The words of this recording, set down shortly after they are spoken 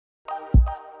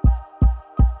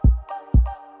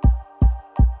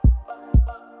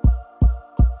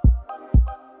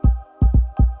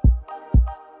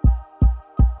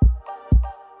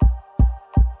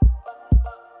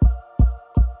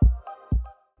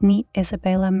Meet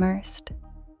Isabela Merced,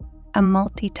 a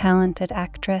multi-talented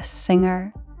actress,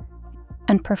 singer,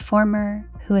 and performer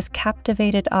who has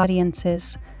captivated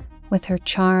audiences with her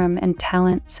charm and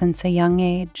talent since a young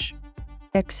age.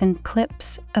 And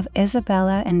clips of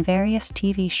Isabela in various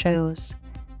TV shows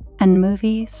and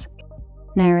movies.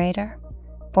 Narrator,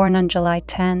 born on July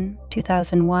 10,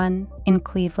 2001, in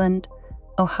Cleveland,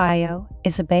 Ohio,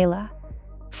 Isabela,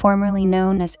 formerly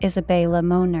known as Isabela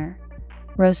Moner,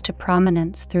 rose to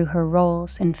prominence through her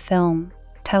roles in film,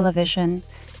 television,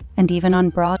 and even on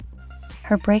Broadway.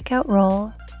 Her breakout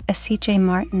role as C.J.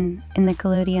 Martin in the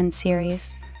Nickelodeon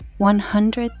series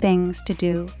 100 Things to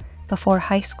Do before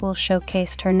high school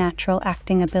showcased her natural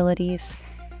acting abilities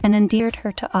and endeared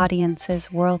her to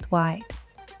audiences worldwide.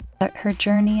 But her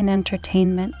journey in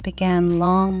entertainment began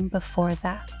long before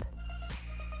that.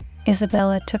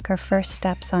 Isabela took her first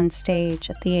steps on stage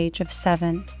at the age of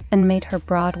 7 and made her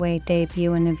Broadway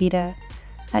debut in Evita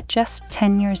at just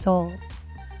 10 years old.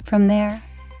 From there,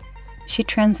 she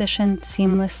transitioned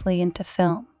seamlessly into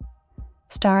film,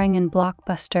 starring in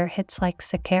blockbuster hits like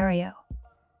Sicario,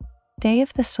 Day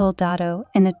of the Soldado,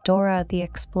 and Dora the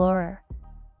Explorer,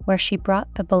 where she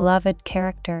brought the beloved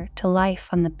character to life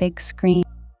on the big screen.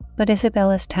 But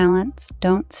Isabela's talents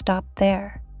don't stop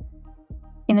there.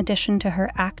 In addition to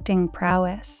her acting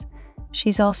prowess,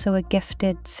 she's also a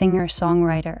gifted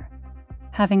singer-songwriter,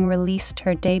 having released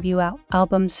her debut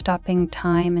album Stopping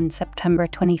Time in September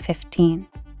 2015.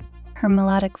 Her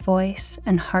melodic voice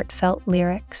and heartfelt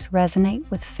lyrics resonate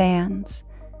with fans,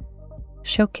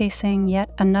 showcasing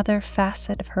yet another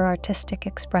facet of her artistic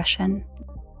expression.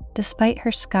 Despite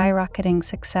her skyrocketing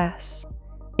success,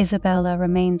 Isabela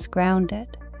remains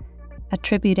grounded,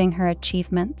 attributing her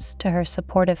achievements to her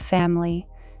supportive family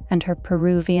and her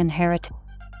Peruvian heritage.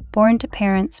 Born to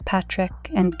parents Patrick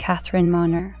and Catherine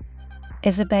Moner,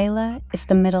 Isabela is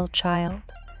the middle child,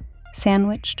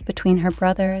 sandwiched between her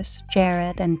brothers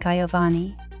Jared and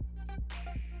Giovanni.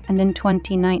 And in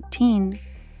 2019,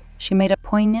 she made a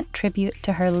poignant tribute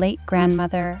to her late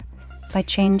grandmother by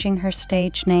changing her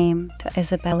stage name to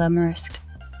Isabela Merced.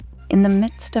 In the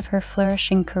midst of her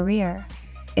flourishing career,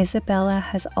 Isabela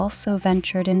has also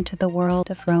ventured into the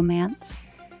world of romance,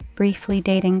 briefly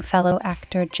dating fellow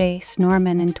actor Jace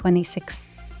Norman in 2016.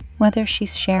 Whether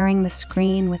she's sharing the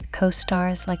screen with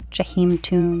co-stars like Jaheim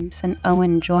Toombs and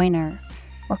Owen Joyner,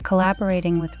 or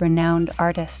collaborating with renowned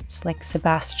artists like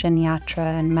Sebastian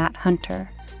Yatra and Matt Hunter,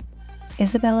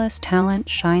 Isabela's talent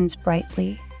shines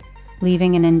brightly,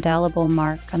 leaving an indelible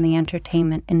mark on the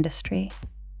entertainment industry.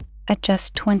 At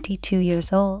just 22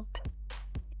 years old,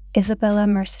 Isabela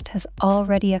Merced has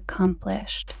already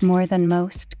accomplished more than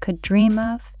most could dream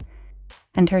of,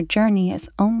 and her journey is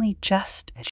only just